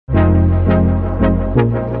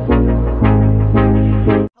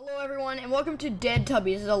welcome to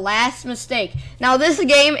Deadtubbies, the last mistake. Now this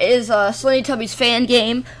game is Slendytubbies fan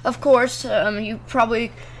game, of course. You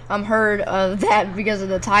probably heard of that because of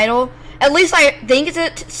the title. At least I think it's a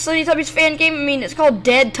Slendytubbies fan game. I mean, it's called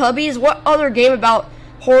Deadtubbies. What other game about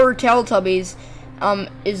horror Teletubbies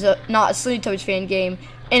is not a Slendytubbies fan game?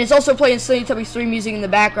 And it's also playing Slendytubbies 3 music in the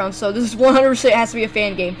background, so this is 100% has to be a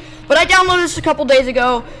fan game. But I downloaded this a couple days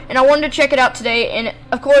ago, and I wanted to check it out today. And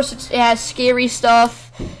of course, it has scary stuff.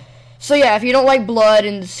 So yeah, if you don't like blood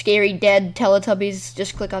and scary dead Teletubbies,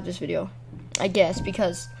 just click off this video, I guess,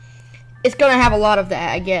 because it's gonna have a lot of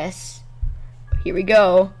that, I guess. Here we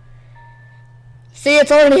go. See,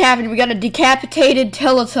 it's already happened. We got a decapitated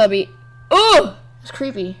Teletubby. Oh, that's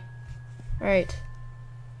creepy. All right.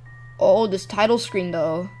 Oh, this title screen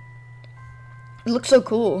though. It looks so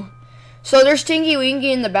cool. So there's Tinky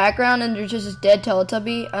Winky in the background, and there's just this dead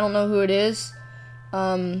Teletubby. I don't know who it is.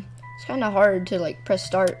 It's kind of hard to like press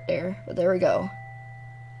start there, but there we go.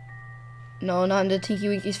 No, not into Tinky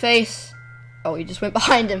Winky's face. Oh, he just went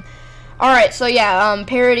behind him. All right, so yeah,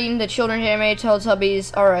 parodying the children's anime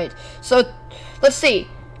Teletubbies. All right, so let's see.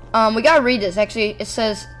 We gotta read this. Actually, it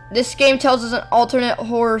says this game tells us an alternate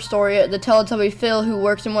horror story of the Teletubby Phil, who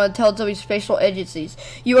works in one of the Teletubbies' special agencies.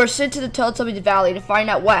 You are sent to the Teletubbies Valley to find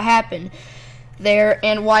out what happened there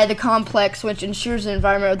and why the complex, which ensures the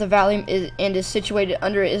environment of the valley is situated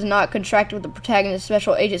under it, is not contracted with the protagonist's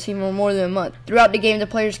special agency for more than a month. Throughout the game, the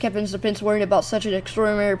players kept in suspense worrying about such an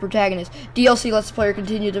extraordinary protagonist. DLC lets the player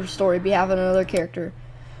continue the story on behalf of another character.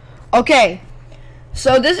 Okay,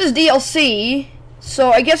 so this is DLC,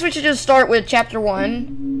 so I guess we should just start with Chapter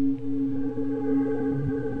 1.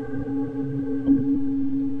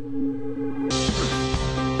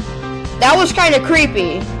 That was kind of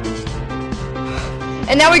creepy.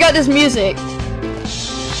 And now we got this music.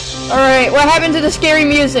 Alright, what happened to the scary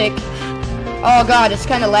music? Oh god, it's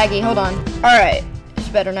kind of laggy. Hold on. Alright, it's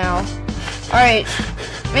better now. Alright.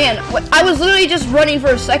 Man, I was literally just running for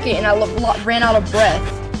a second and I ran out of breath.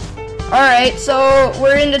 Alright, so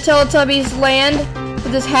we're into Teletubbies land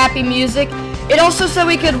with this happy music. It also said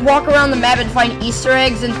we could walk around the map and find Easter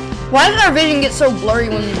eggs. And why did our vision get so blurry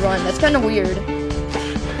when we run? That's kind of weird.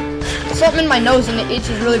 Something in my nose and it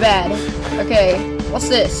itches really bad. Okay. What's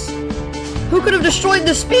this? Who could have destroyed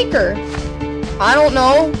the speaker? I don't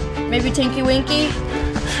know. Maybe Tinky Winky?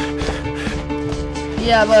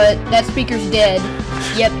 Yeah, but that speaker's dead.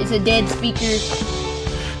 Yep, it's a dead speaker.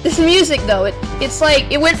 This music, though, it's like,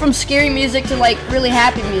 it went from scary music to, like, really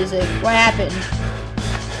happy music. What happened?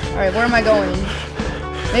 Alright, where am I going?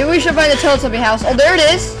 Maybe we should find the Teletubby house. Oh, there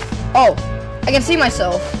it is! Oh, I can see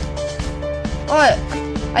myself. What?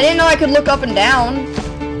 I didn't know I could look up and down.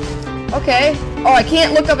 Okay. Oh, I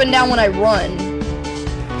can't look up and down when I run.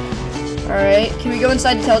 Alright, can we go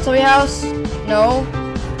inside the Teletubby house? No.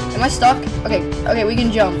 Am I stuck? Okay, okay, we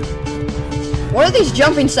can jump. What are these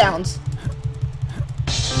jumping sounds?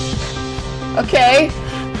 Okay.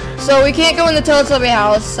 So we can't go in the Teletubby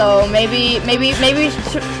house, so maybe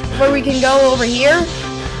where we can go over here?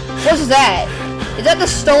 What's that? Is that the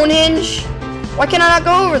Stonehenge? Why can I not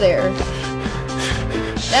go over there?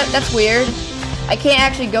 That's weird. I can't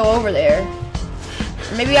actually go over there.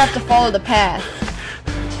 Maybe I have to follow the path.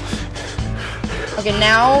 Okay,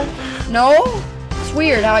 now? No? It's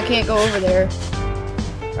weird how I can't go over there.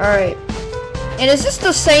 Alright. And is this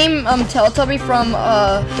the same Teletubby from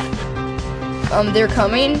They're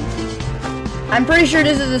Coming? I'm pretty sure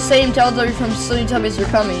this is the same Teletubby from Slendytubbies They're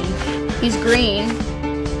Coming. He's green.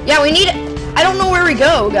 Yeah, we need it. I don't know where we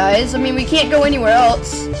go, guys. I mean, we can't go anywhere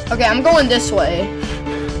else. Okay, I'm going this way.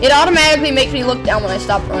 It automatically makes me look down when I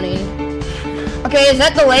stop running. Okay, is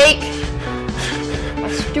that the lake?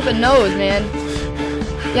 My stupid nose, man.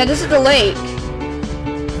 Yeah, this is the lake.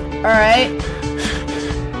 Alright.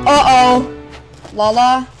 Uh-oh.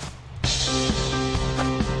 Lala.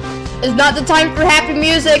 It's not the time for happy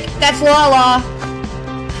music. That's Lala.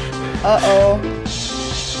 Uh-oh.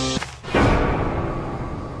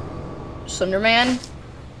 Slenderman.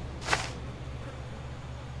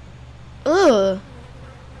 Ugh.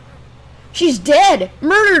 She's dead!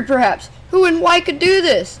 Murdered, perhaps! Who and why could do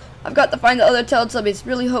this? I've got to find the other Teletubbies.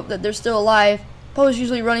 Really hope that they're still alive. Poe's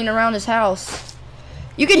usually running around his house.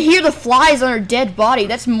 You can hear the flies on her dead body.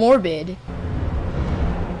 That's morbid.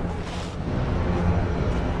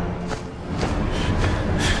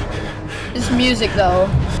 This music, though.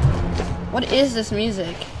 What is this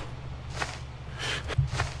music?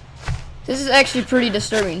 This is actually pretty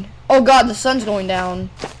disturbing. Oh god, the sun's going down.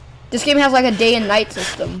 This game has like a day and night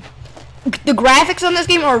system. The graphics on this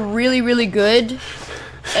game are really, really good,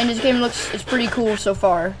 and this game it's pretty cool so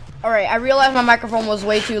far. Alright, I realized my microphone was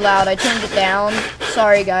way too loud. I turned it down.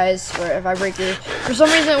 Sorry guys if I break your... For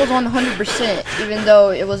some reason it was on 100%, even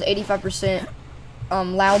though it was 85%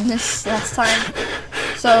 loudness last time.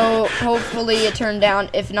 So hopefully it turned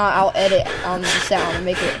down. If not, I'll edit the sound and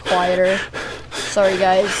make it quieter. Sorry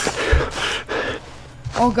guys.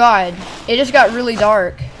 Oh god, it just got really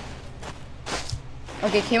dark.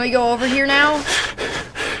 Okay, can we go over here now?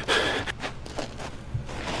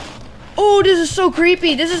 Oh, this is so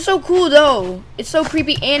creepy. This is so cool, though. It's so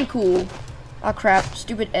creepy and cool. Oh, crap.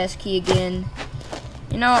 Stupid S key again.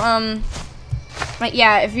 You know, but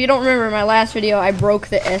yeah, if you don't remember my last video, I broke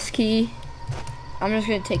the S key. I'm just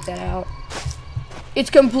gonna take that out. It's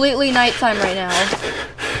completely nighttime right now.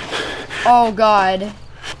 Oh, God.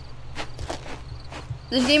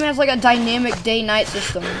 This game has, like, a dynamic day-night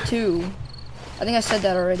system, too. I think I said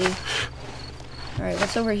that already. Alright,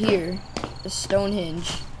 what's over here? The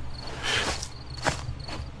Stonehenge.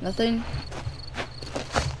 Nothing?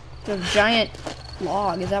 The giant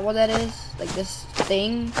log, is that what that is? Like this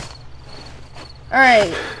thing?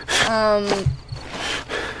 Alright,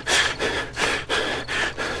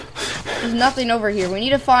 there's nothing over here. We need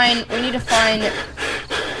to find,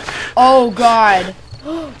 oh god.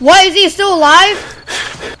 What, is he still alive?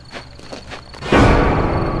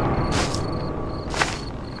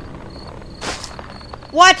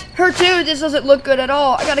 What? Her too? This doesn't look good at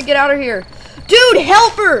all. I gotta get out of here. Dude,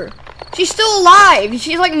 help her! She's still alive.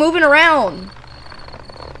 She's like moving around.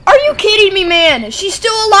 Are you kidding me, man? She's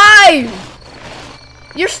still alive.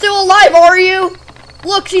 You're still alive, are you?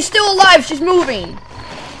 Look, she's still alive. She's moving.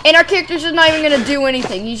 And our character's just not even gonna do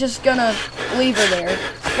anything. He's just gonna leave her there.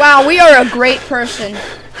 Wow, we are a great person.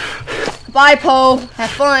 Bye, Poe.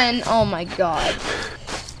 Have fun. Oh my god.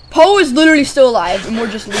 Poe is literally still alive, and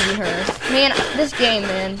we're just leaving her. Man, this game,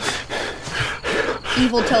 man.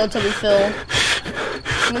 Evil Teletubby Phil.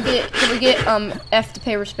 Can we get F to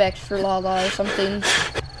pay respect for Lala or something?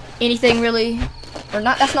 Anything really? Or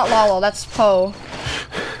not, that's not Lala, that's Poe.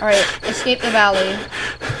 Alright, escape the valley.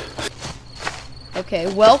 Okay,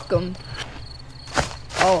 welcome.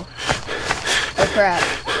 Oh. Oh crap.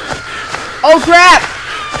 Oh crap!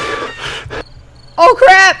 Oh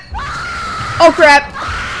crap! Oh crap!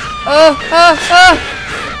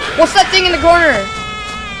 What's that thing in the corner?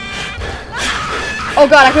 Oh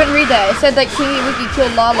god, I couldn't read that. It said that Kingy Wiki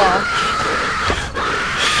killed Lala.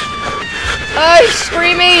 Oh, he's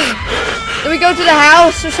screaming! Do we go to the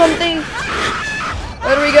house or something?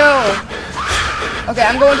 Where do we go? Okay,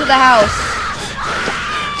 I'm going to the house.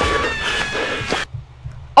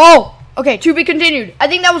 Oh! Okay, to be continued. I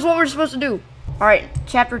think that was what we're supposed to do. Alright,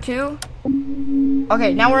 chapter 2.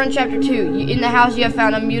 Okay, now we're in chapter 2. In the house you have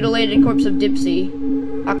found a mutilated corpse of Dipsy.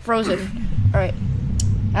 Frozen. Alright.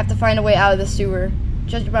 I have to find a way out of the sewer.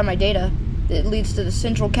 Judged by my data, it leads to the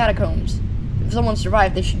central catacombs. If someone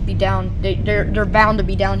survived, they should be down. They're bound to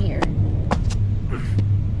be down here.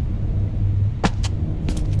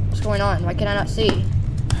 What's going on? Why can I not see?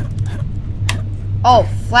 Oh,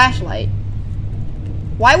 flashlight.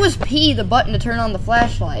 Why was P the button to turn on the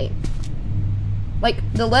flashlight? Like,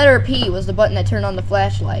 the letter P was the button that turned on the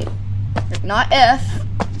flashlight. Like, not F,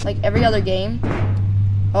 like every other game.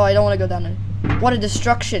 Oh, I don't want to go down there. What a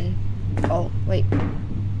destruction. Oh, wait.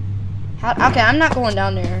 Okay, I'm not going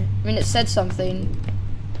down there. I mean, it said something.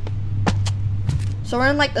 So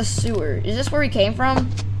we're in, like, the sewer. Is this where we came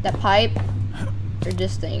from? That pipe? Or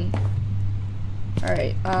this thing?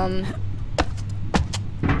 Alright,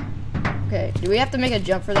 okay, do we have to make a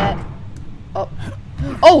jump for that? Oh.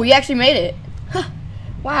 Oh, we actually made it. Huh.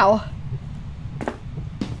 Wow.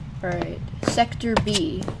 Alright, Sector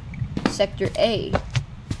B. Sector A.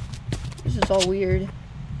 This is all weird.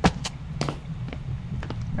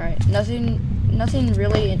 Alright, nothing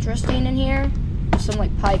really interesting in here. Just some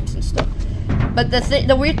like pipes and stuff. But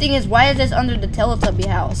the weird thing is, why is this under the Teletubby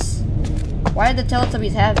house? Why do the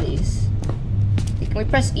Teletubbies have these? Okay, can we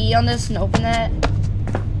press E on this and open that?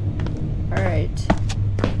 Alright.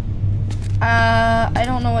 I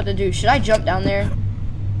don't know what to do. Should I jump down there?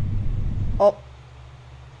 Oh.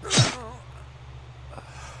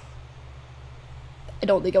 I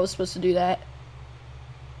don't think I was supposed to do that.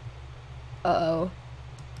 Uh-oh.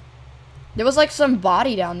 There was like some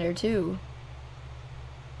body down there too.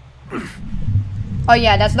 Oh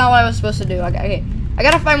yeah, that's not what I was supposed to do. Okay, I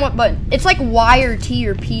gotta find what button. It's like Y or T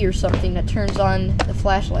or P or something that turns on the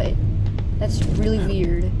flashlight. That's really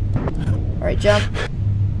weird. Alright, jump.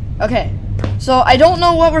 Okay, so I don't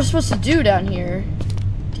know what we're supposed to do down here.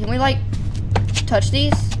 Can we like touch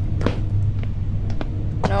these?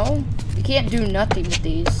 No? You can't do nothing with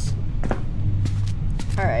these.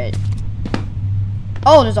 Alright.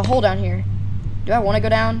 Oh, there's a hole down here. Do I want to go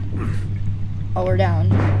down? Oh, we're down.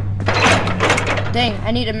 Dang,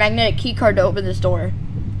 I need a magnetic key card to open this door.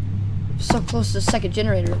 So close to the second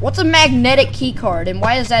generator. What's a magnetic key card and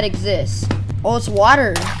why does that exist? Oh, it's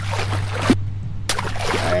water.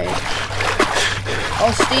 Alright.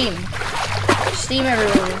 Oh, steam. Steam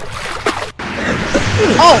everywhere.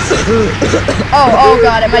 Oh! Oh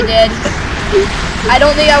god, am I dead? I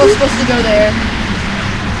don't think I was supposed to go there.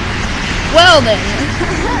 Well then,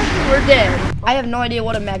 we're dead. I have no idea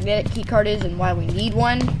what a magnetic key card is and why we need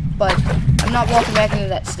one, but I'm not walking back into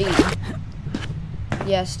that steam.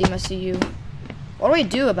 Yeah, Steam, I see you. What do we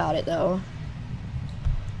do about it, though?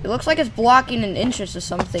 It looks like it's blocking an entrance to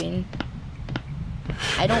something.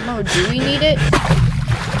 I don't know. Do we need it?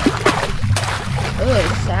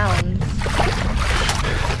 Ugh, sounds.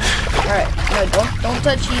 Alright, no, don't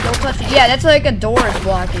touch it, don't touch it. Yeah, that's like a door is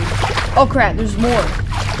blocking. Oh crap, there's more.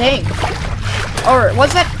 Dang. Or,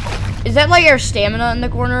 what's that? Is that like our stamina in the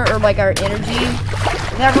corner, or like our energy?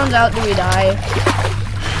 If that runs out, do we die?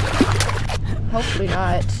 Hopefully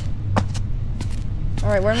not.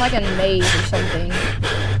 Alright, we're in like a maze or something.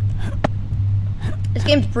 This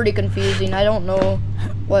game's pretty confusing. I don't know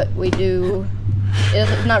what we do.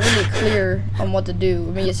 It's not really clear on what to do.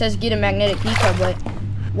 I mean, it says get a magnetic key card, but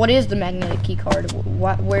what is the magnetic key card?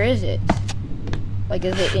 Where is it? Like,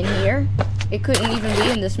 is it in here? It couldn't even be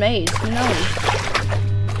in this maze. Who knows?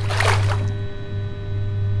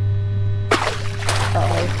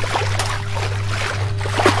 Uh-oh.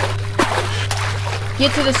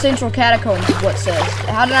 Get to the central catacombs is what it says.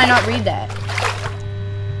 How did I not read that?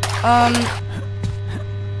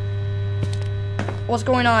 What's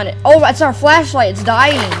going on? Oh, it's our flashlight. It's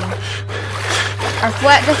dying.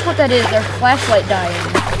 That's what that is. Our flashlight dying.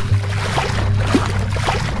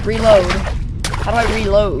 Reload. How do I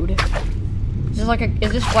reload? Is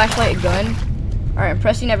this flashlight a gun? Alright, I'm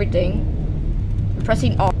pressing everything. I'm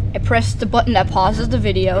pressing all. I pressed the button that pauses the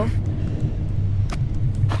video.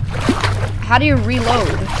 How do you reload?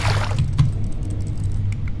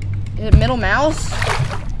 Is it middle mouse?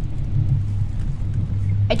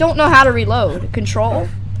 I don't know how to reload. Control?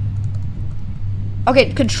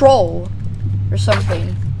 Okay, control or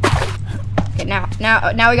something. Okay, now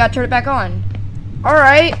we gotta turn it back on.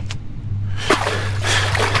 Alright.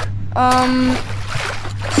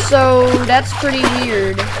 So that's pretty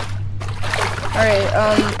weird. Alright,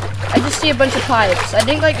 I just see a bunch of pipes. I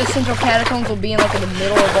think like the central catacombs will be in like in the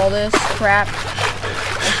middle of all this crap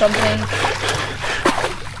or something.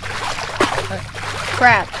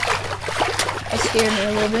 Crap. That scared me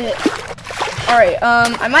a little bit. Alright,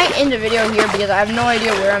 I might end the video here because I have no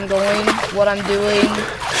idea where I'm going, what I'm doing.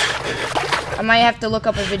 I might have to look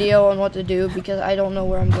up a video on what to do because I don't know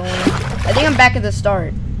where I'm going. I think I'm back at the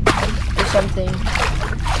start or something.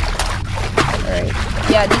 Alright.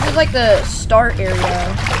 Yeah, this is like the start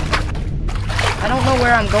area. I don't know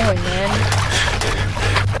where I'm going, man.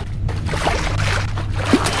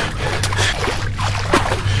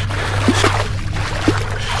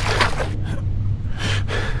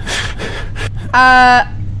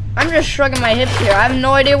 I'm just shrugging my hips here. I have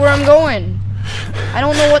no idea where I'm going. I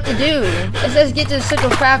don't know what to do. It says get to the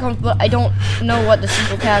central catacombs, but I don't know what the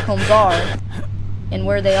central catacombs are and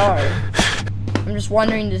where they are. I'm just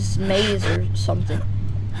wandering this maze or something.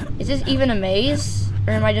 Is this even a maze?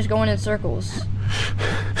 Or am I just going in circles?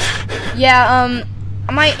 Yeah,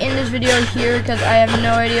 I might end this video here because I have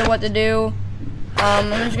no idea what to do. I'm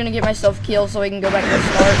just gonna get myself killed so we can go back to the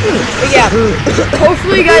start. But yeah,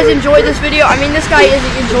 hopefully you guys enjoyed this video. I mean, this guy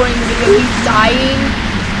isn't enjoying the video, he's dying.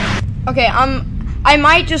 Okay, I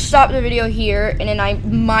might just stop the video here, and then I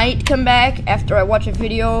might come back after I watch a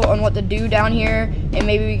video on what to do down here, and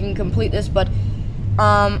maybe we can complete this, but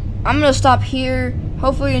I'm gonna stop here.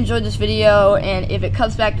 Hopefully you enjoyed this video, and if it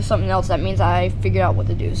cuts back to something else, that means I figured out what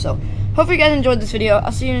to do. So, hopefully you guys enjoyed this video.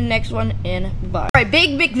 I'll see you in the next one, and bye. Alright,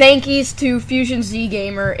 big thank yous to Fusion Z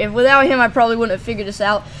Gamer. If without him, I probably wouldn't have figured this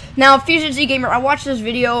out. Now, Fusion Z Gamer, I watched this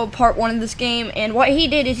video, part 1 of this game, and what he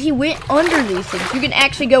did is he went under these things. You can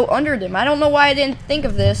actually go under them. I don't know why I didn't think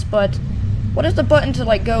of this, but what is the button to,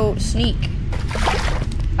 like, go sneak?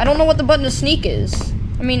 I don't know what the button to sneak is.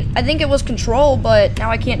 I mean, I think it was control, but now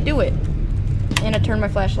I can't do it. And I turned my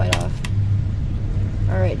flashlight off.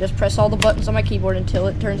 Alright, just press all the buttons on my keyboard until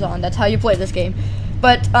it turns on. That's how you play this game.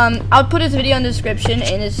 But, I'll put his video in the description,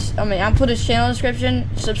 and I'll put his channel in the description.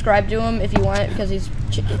 Subscribe to him if you want it, because his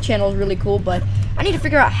channel is really cool, but I need to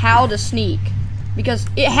figure out how to sneak, because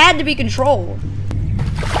it had to be control.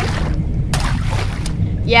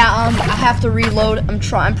 Yeah, I have to reload.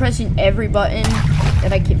 I'm pressing every button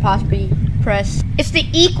that I can possibly press. It's the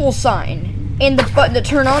equal sign, and the button to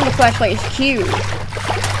turn on the flashlight is Q.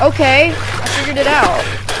 Okay, figured it out.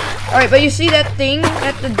 Alright, but you see that thing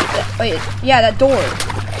at the... wait, yeah, that door.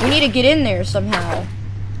 We need to get in there somehow.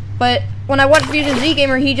 But when I watched Fusion Z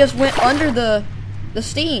Gamer, he just went under the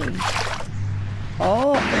steam.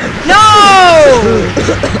 Oh. No!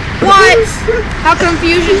 What? How come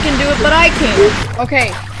Fusion can do it, but I can't?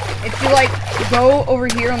 Okay, if you, like, go over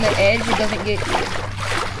here on the edge, it doesn't get you.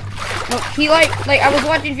 Look, he, like, I was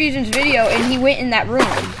watching Fusion's video, and he went in that room.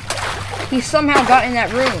 He somehow got in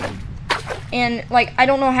that room. And, like, I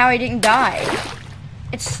don't know how he didn't die.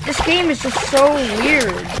 This game is just so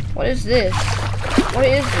weird. What is this? What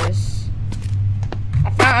is this?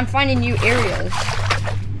 I'm finding new areas.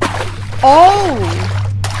 Oh!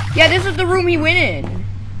 Yeah, this is the room he went in.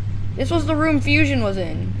 This was the room Fusion was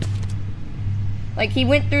in. Like, he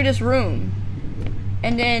went through this room.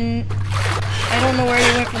 And then, I don't know where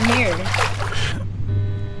he went from here.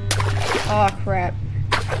 Oh, crap.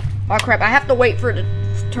 Oh, crap. I have to wait for it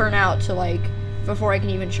to turn out to, like, before I can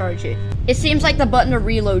even charge it. It seems like the button to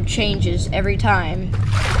reload changes every time.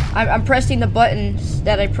 I'm pressing the buttons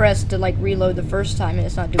that I pressed to, like, reload the first time, and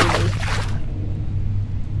it's not doing it.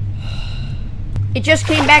 It just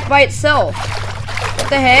came back by itself. What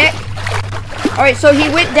the heck? Alright, so he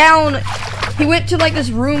went down, he went to, like, this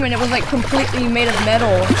room, and it was, like, completely made of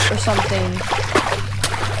metal or something.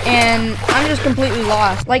 And I'm just completely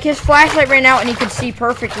lost. Like, his flashlight ran out, and he could see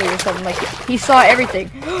perfectly or something. Like, he saw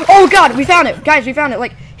everything. Oh, God, we found it. Guys, we found it.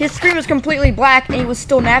 Like, his screen was completely black, and he was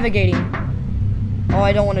still navigating. Oh,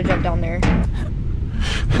 I don't want to jump down there.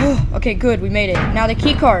 Okay, good, we made it. Now the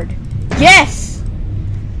key card. Yes!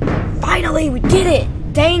 Finally, we did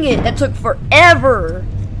it! Dang it, that took forever.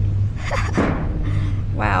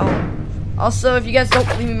 Wow. Also, if you guys don't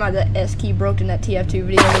believe me, the S key broke in that TF2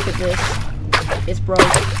 video. Look at this. It's broke.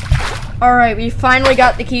 Alright, we finally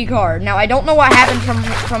got the key card. Now, I don't know what happened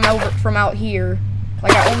from out here.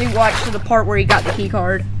 Like, I only watched to the part where he got the key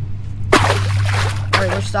card. Alright,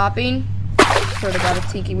 we're stopping. Swear to God,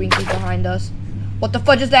 it's Tinky Winky behind us. What the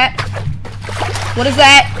fudge is that? What is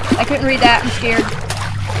that? I couldn't read that. I'm scared.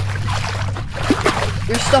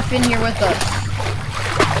 There's stuff in here with us.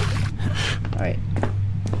 Alright.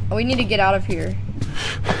 Oh, we need to get out of here.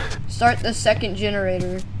 Start the second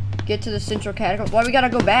generator. Get to the central catacombs. Why we gotta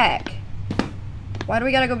go back? Why do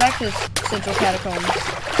we gotta go back to the central catacombs?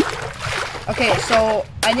 Okay, so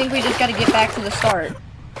I think we just gotta get back to the start.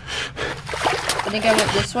 I think I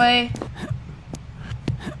went this way.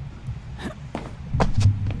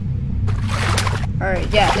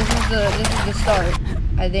 Alright, yeah, this is the start,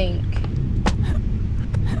 I think.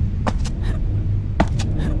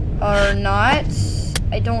 Or not?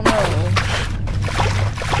 I don't know.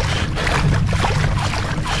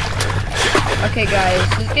 Okay,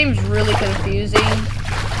 guys, this game's really confusing.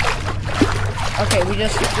 Okay, we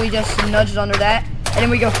just nudged under that, and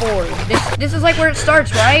then we go forward. This is like where it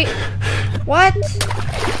starts, right? What?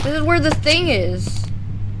 This is where the thing is.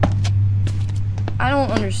 I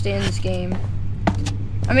don't understand this game.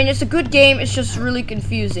 I mean, it's a good game, it's just really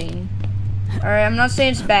confusing. Alright, I'm not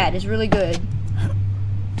saying it's bad, it's really good.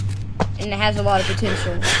 And it has a lot of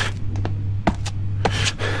potential.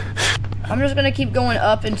 I'm just gonna keep going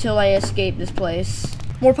up until I escape this place.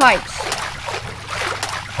 More pipes.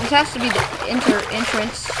 This has to be the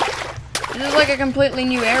entrance. This is like a completely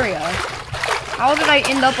new area. How did I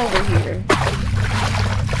end up over here?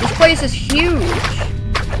 This place is huge.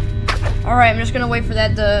 Alright, I'm just gonna wait for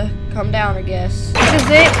that to come down, I guess. This is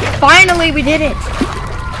it. Finally, we did it.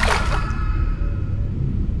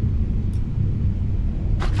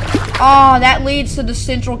 Oh, that leads to the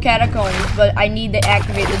central catacombs, but I need to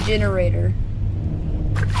activate the generator.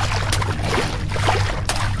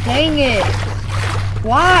 Dang it.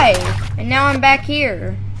 Why? And now I'm back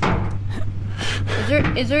here.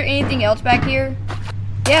 Is there anything else back here?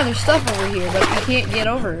 Yeah, there's stuff over here, but you can't get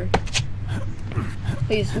over.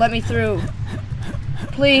 Please, let me through.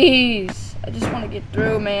 Please. I just want to get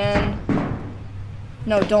through, man.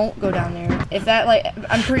 No, don't go down there. If that, like,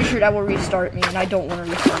 I'm pretty sure that will restart me, and I don't want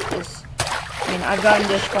to restart this. I mean, I've gotten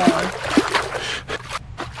this far.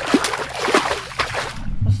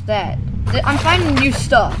 What's that? I'm finding new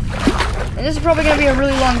stuff. And this is probably going to be a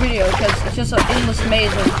really long video, because it's just an endless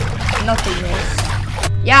maze of nothingness.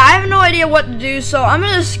 Yeah, I have no idea what to do, so I'm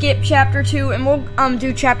going to skip chapter 2, and we'll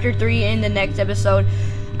do chapter 3 in the next episode.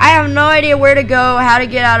 I have no idea where to go, how to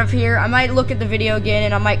get out of here. I might look at the video again,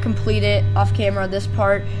 and I might complete it off camera, this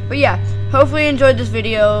part. But yeah, hopefully you enjoyed this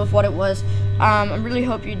video of what it was. I really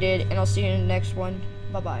hope you did, and I'll see you in the next one.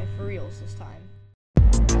 Bye-bye, for reals this time.